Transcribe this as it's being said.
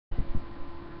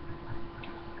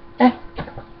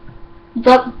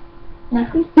What's up?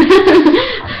 Nothing.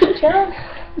 Chillin'.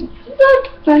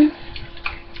 Fun.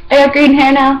 I got green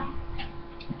hair now.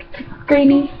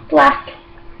 Greeny, black.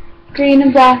 Green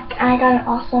and black. I got an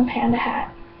awesome panda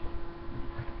hat.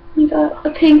 You got a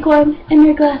pink one and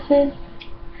your glasses.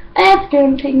 I have to go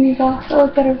and take these off, so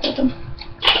it's better for them.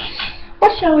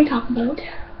 What shall we talk about?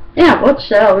 Yeah, what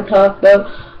shall we talk about?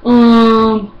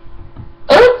 I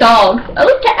like dogs. I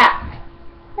like cats.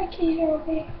 I can't hear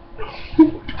me.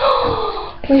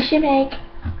 We should make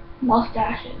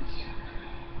mustaches.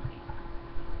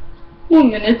 1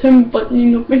 minute, I'm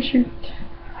buttoning up my shirt.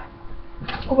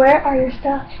 Where are your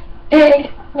stuff?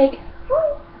 We're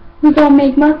gonna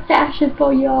make mustaches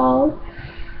for y'all.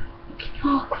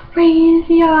 Oh,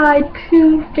 crazy-eyed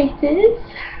poo faces.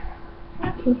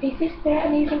 Not poo faces, they're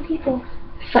amazing people.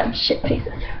 Fun shit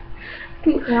faces.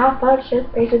 They're not fun shit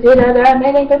faces either, they're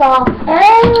amazing people. Ah!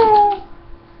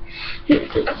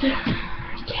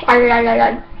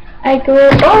 I go,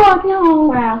 oh no.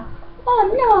 Wow. Oh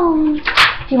no.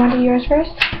 Do you want to do yours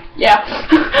first? Yeah.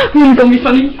 It's gonna be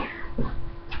funny.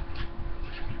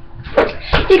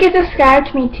 You can subscribe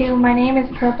to me too. My name is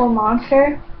Purple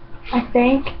Monster, I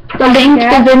think. The link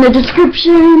is in the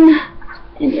description.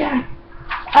 And yeah.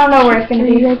 I don't know where it's gonna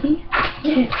be. Ready?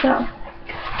 Okay, so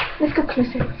Let's go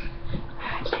closer.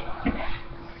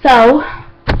 So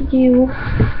you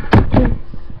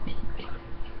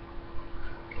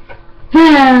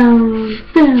oh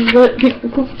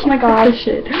my god,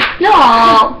 shit.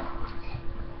 No.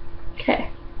 Okay.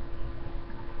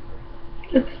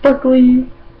 It's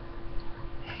sparkly.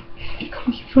 It's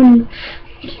gonna be funny.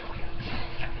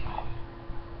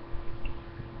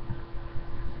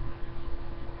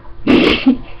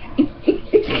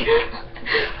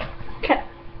 Okay.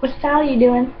 What style are you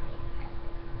doing?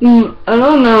 I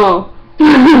don't know.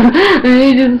 I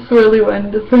need to do the swirly one,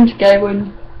 the French guy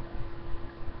one.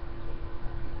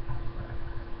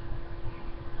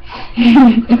 I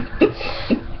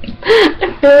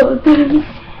feel it.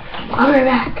 I'll be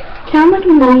back. Can I make a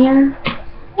million?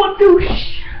 What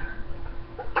douche?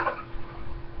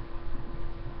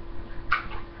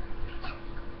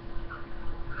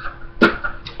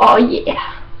 Oh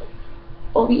yeah.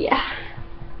 Oh yeah.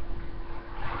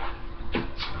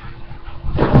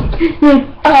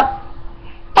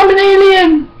 I'm an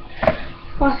alien!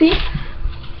 Wanna see?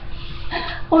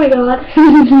 Oh my god.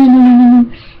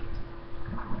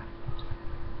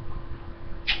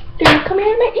 Dude, come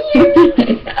here in my ear!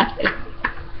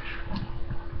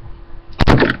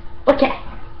 Okay.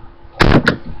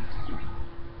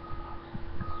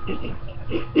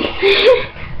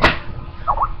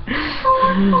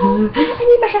 Oh, I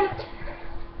need my hat.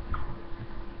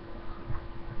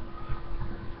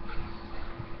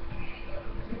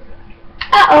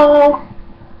 Uh-oh.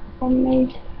 I made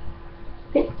it a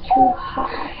bit too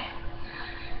high.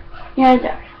 Yeah, it's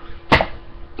alright.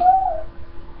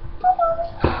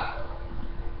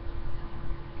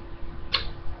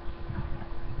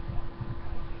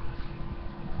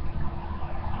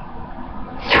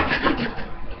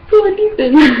 What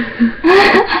even?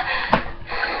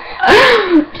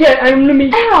 Okay, I'm gonna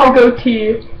make a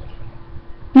goatee.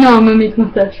 No, I'm gonna make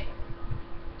mustache.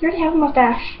 You already have a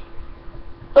mustache.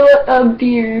 A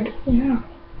beard. Yeah.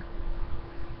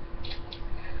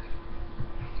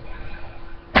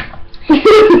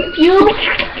 If you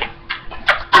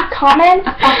comment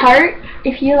a heart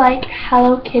if you like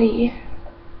Hello Kitty.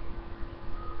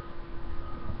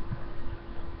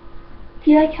 If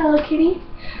you like Hello Kitty,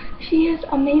 she is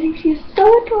amazing. She is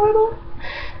so adorable.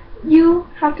 You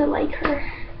have to like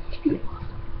her. She's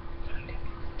awesome.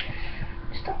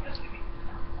 Stop.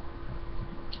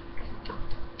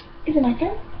 Is it my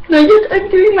turn? No, I'm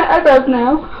doing my eyebrows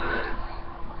now.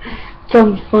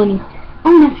 So funny.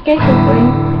 Oh, my skate is funny.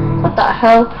 What the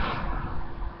hell?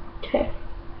 Okay.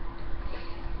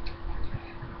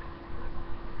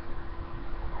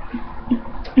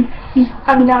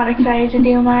 I'm not excited to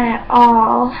do mine at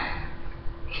all.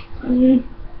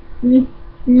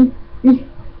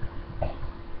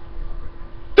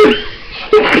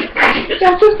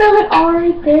 That's just fill it all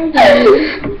right there, guys.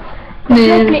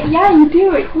 Man. Yeah, you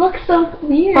do. It looks so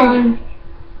weird.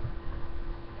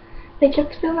 They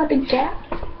just fill a big gap.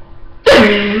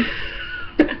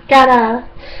 Got a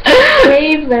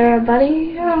wave there,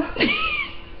 buddy. Oh.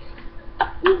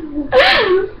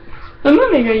 I'm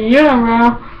gonna make a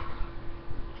unibrow.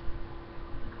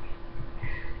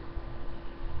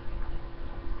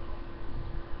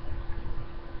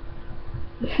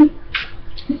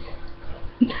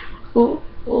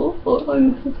 Oh, I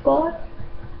missed the spot.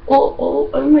 Oh,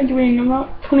 what am I doing? I'm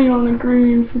not putting on a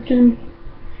green freaking.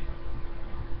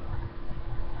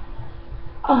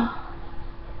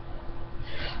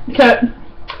 Cut.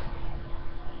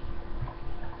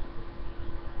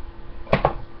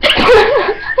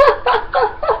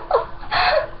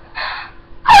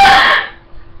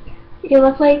 You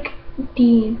look like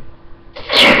Dean.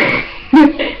 Is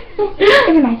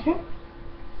it my turn?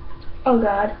 Oh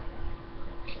god.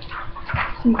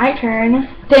 It's my turn.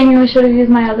 Dang, I should have used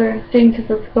my other thing because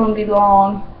it's going to be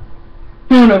long.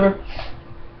 Whatever.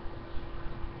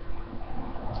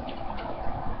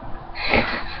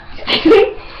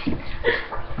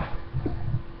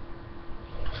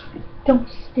 Don't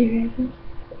stare at me.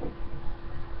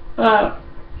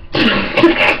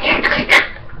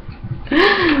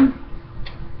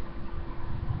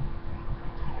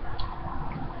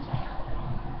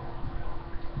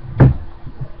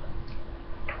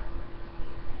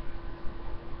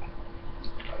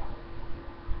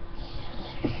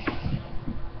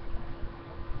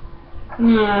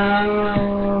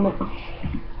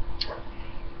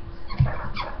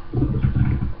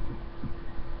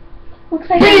 Looks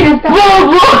like Hey, I messed up.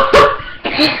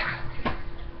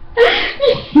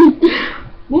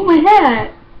 Move my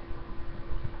hat.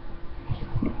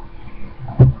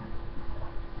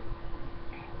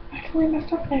 I totally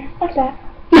messed up there. What's that?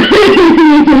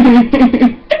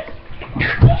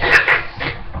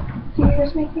 You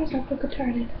just make yourself look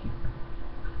retarded.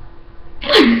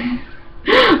 I'm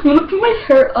gonna put my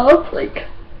hair up, like,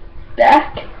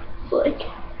 back, so, like,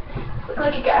 look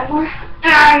like a guy more.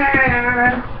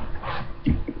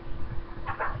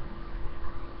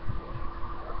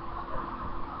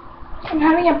 I'm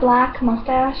having a black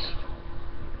mustache.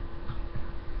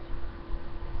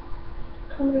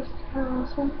 Come to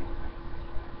awesome.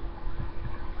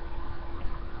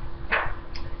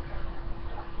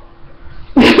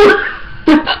 Ew,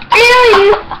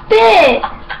 you spit!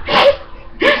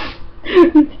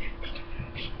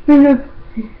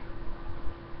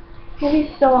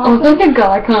 Maybe so Oh, awesome. it's like a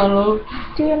guy, kind of.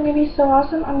 Dude, I'm gonna be so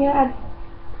awesome. I'm gonna add.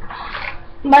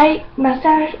 My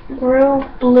mustache grew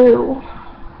blue.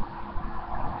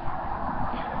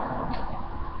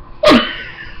 I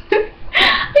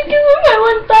can move my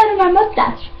one side of my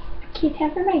mustache. Keep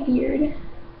half of my beard.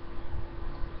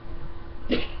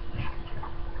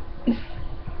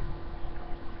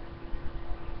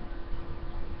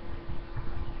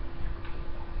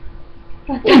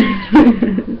 I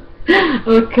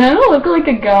kind of look like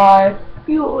a guy.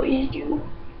 You always do.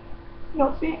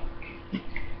 No fit.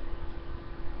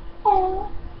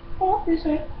 Oh, this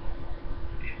way.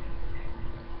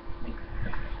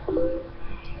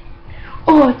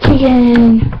 Oh,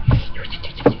 chicken.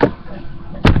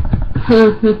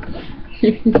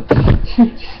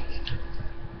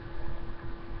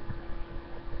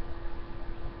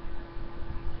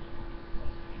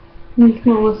 Make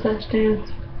my mustache dance.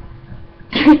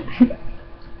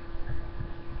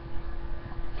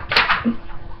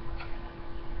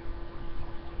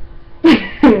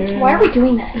 Why are we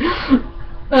doing this?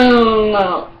 I don't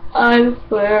know. I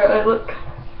swear I look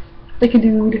like a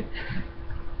dude.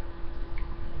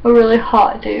 A really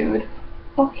hot dude.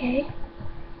 Okay.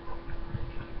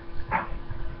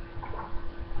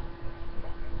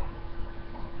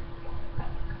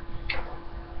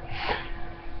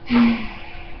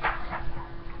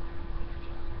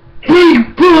 Hey,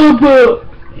 Bubba!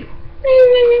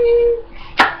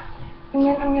 And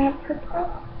then I'm gonna have purple.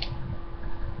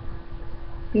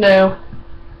 No.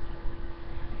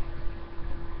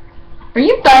 Are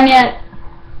you done yet?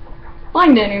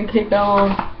 Mine didn't even take that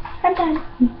long. I'm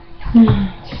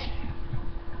done.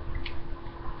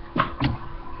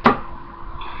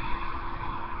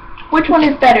 Which one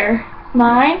is better?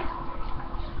 Mine?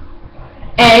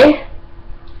 A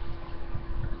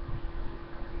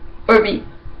or B?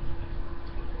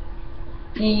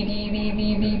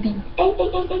 B. A.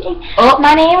 Oh,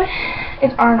 My name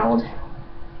is Arnold.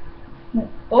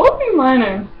 what would be my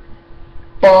name?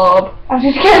 Bob. I was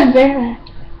just gonna say that.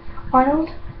 Arnold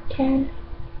can.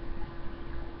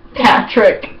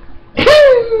 Patrick.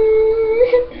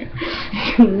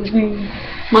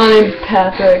 My name's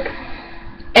Patrick.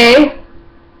 A,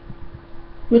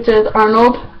 which is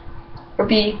Arnold, or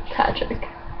B, Patrick.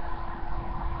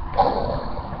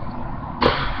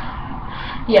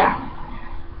 Yeah.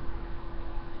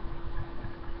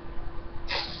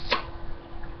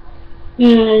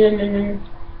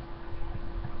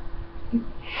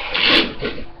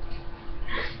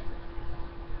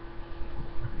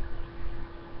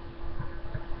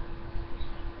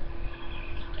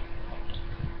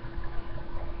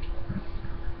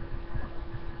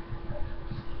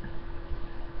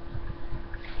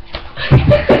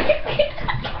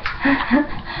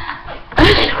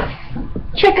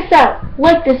 Check us out.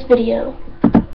 Like this video.